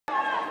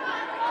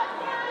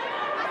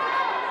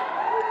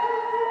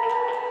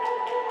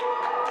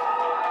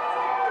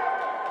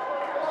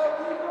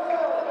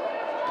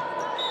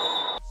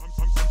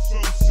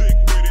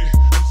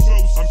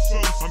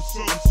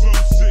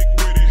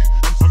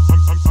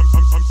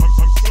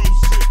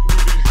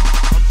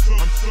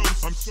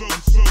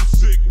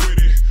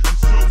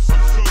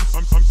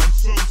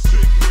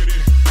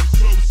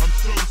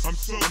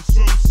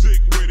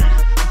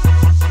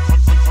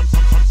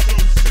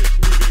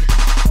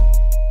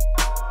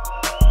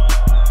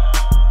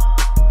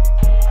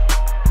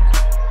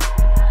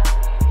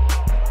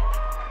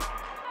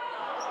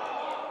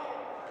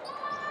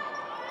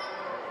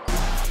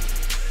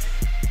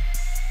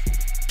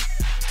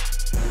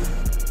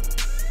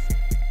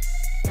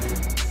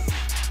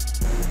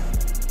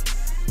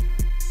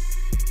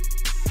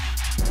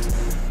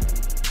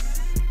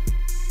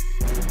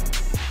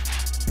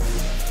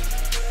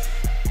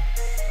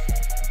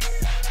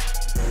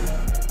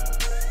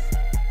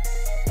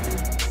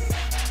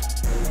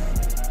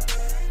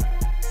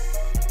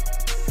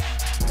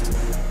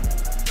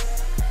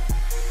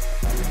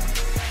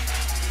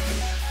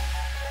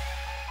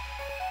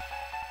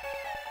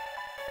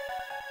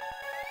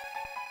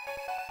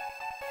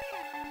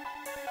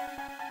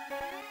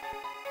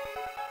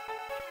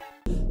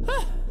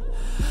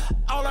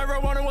All I ever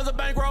wanted was a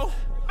bankroll.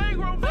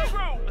 Bankroll,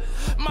 bankroll.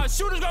 My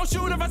shooters gon'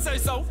 shoot if I say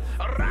so.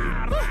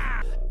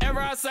 Wherever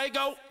I say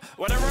go,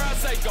 whatever I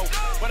say go,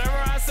 whatever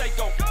I say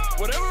go,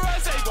 whatever I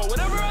say go,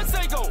 whatever I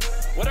say go,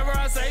 whatever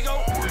I say go,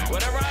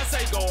 whatever I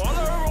say go. All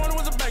I ever wanted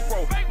was a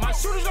bankroll. My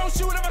shooters gon'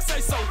 shoot if I say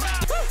so.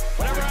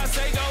 Whatever I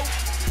say go.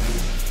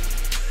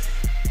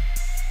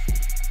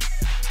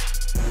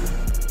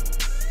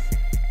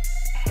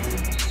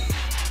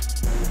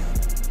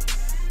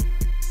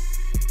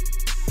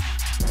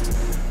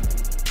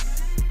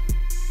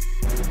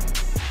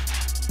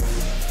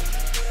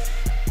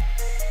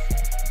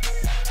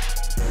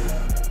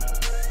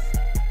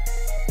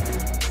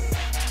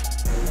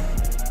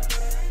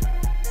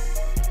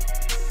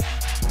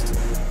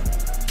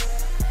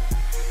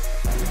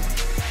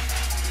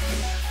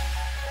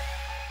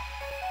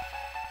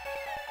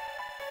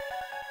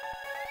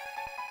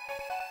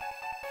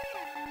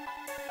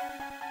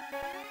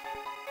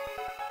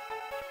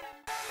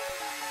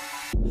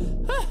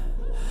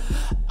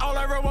 All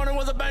I ever wanted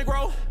was a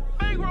bankroll.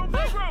 Bankroll,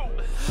 bankroll.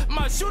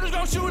 My shooters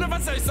gon' shoot if I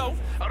say so.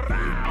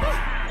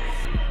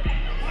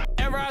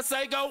 Wherever I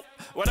say go,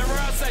 whatever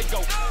I say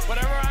go,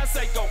 whatever I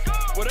say go,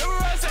 whatever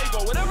I say go,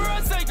 whatever I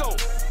say go,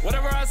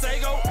 whatever I say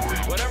go,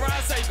 whatever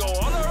I say go.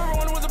 All I ever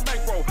wanted was a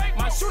bankroll.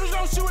 My shooters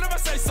gon' shoot if I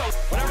say so.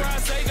 Whatever I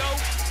say go.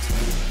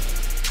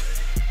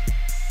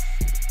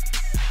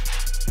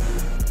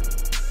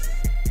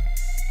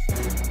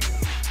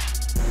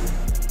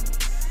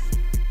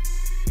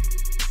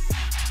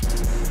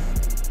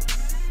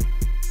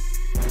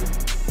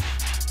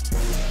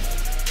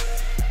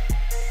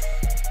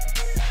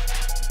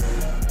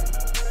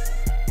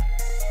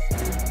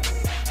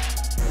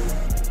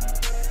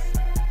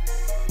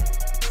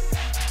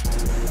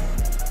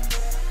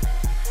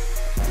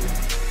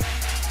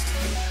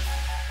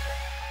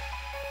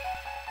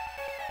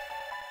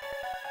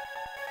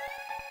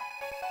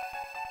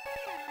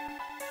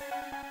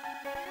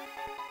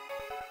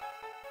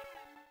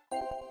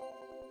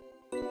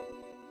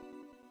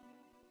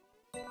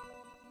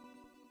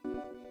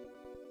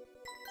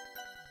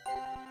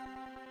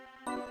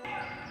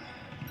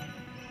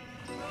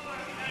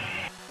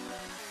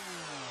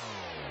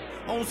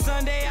 On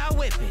Sunday I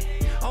whip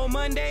it, on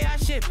Monday I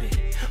ship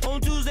it, on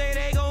Tuesday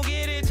they gon'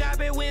 get it, chop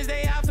it,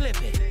 Wednesday I flip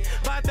it,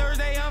 by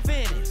Thursday I'm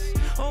finished,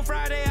 on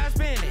Friday I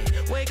spin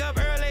it, wake up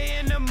early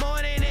in the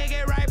morning and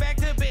get right back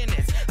to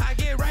business, I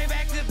get right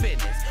back to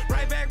business,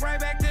 right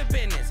back to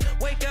business,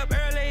 wake up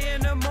early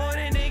in the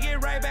morning and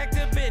get right back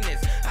to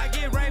business, I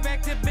get right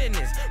back to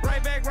business,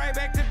 right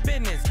back to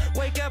business,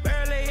 wake up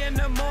early in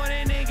the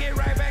morning and get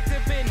right back to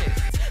business,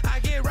 I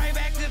get right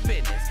back to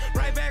business,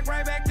 right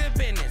back to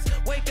business,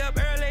 wake up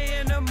early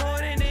in the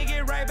morning and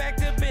get right back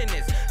to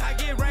business. I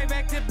get right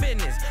back to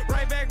business.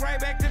 Right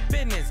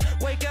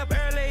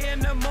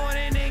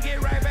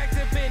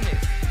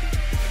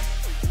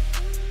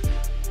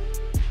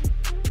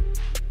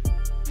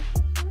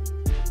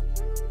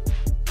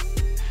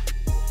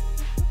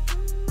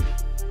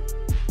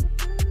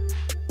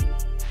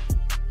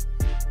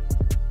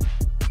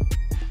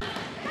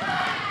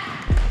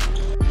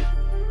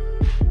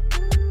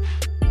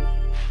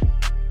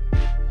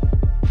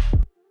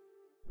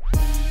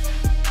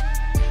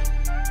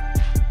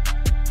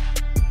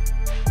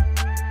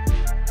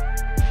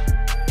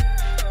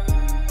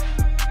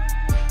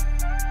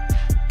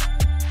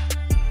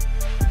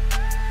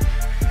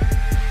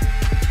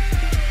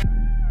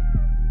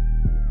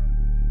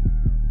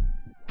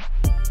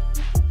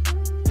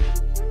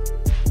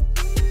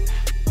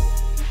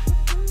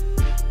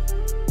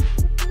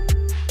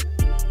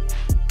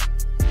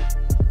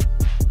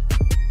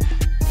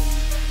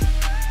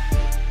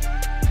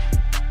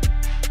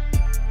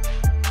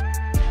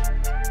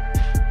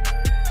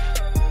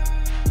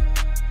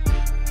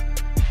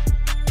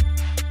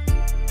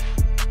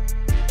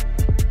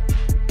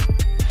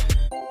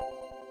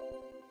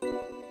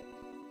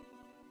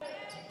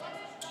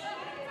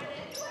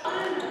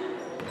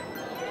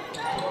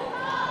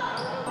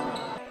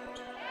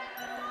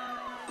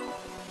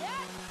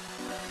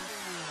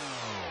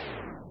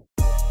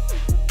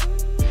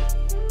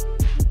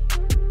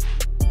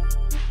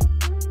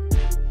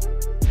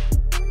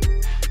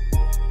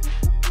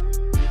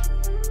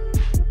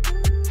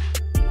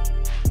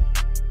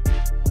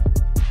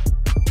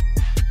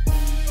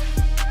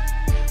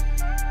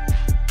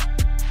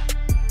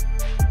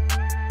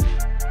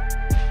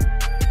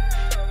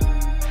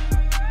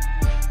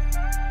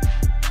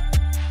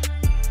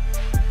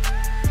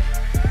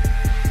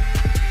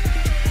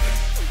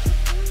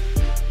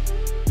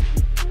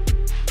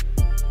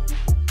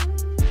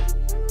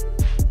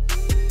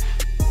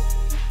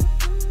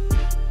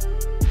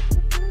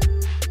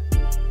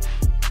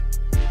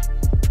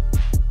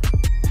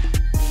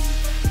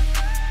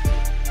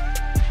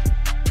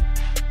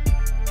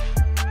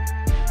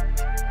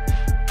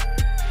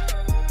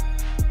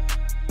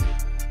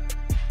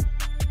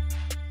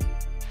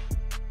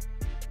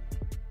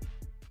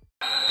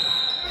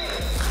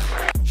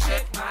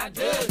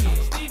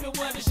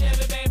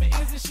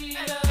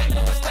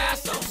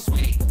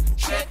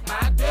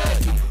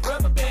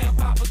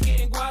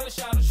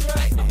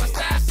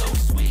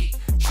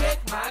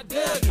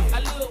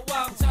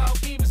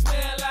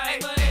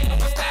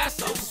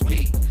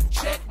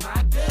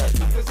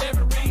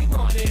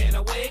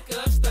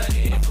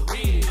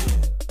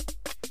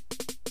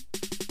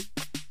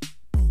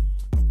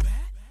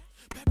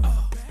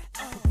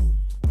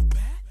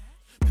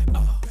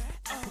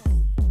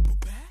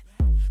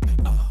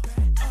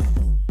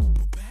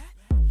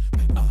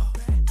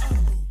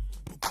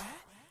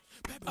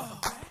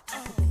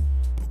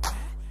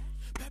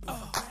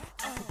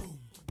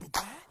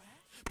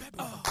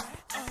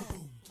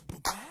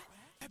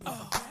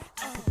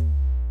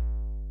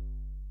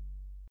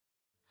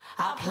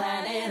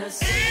planted a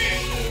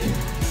seed.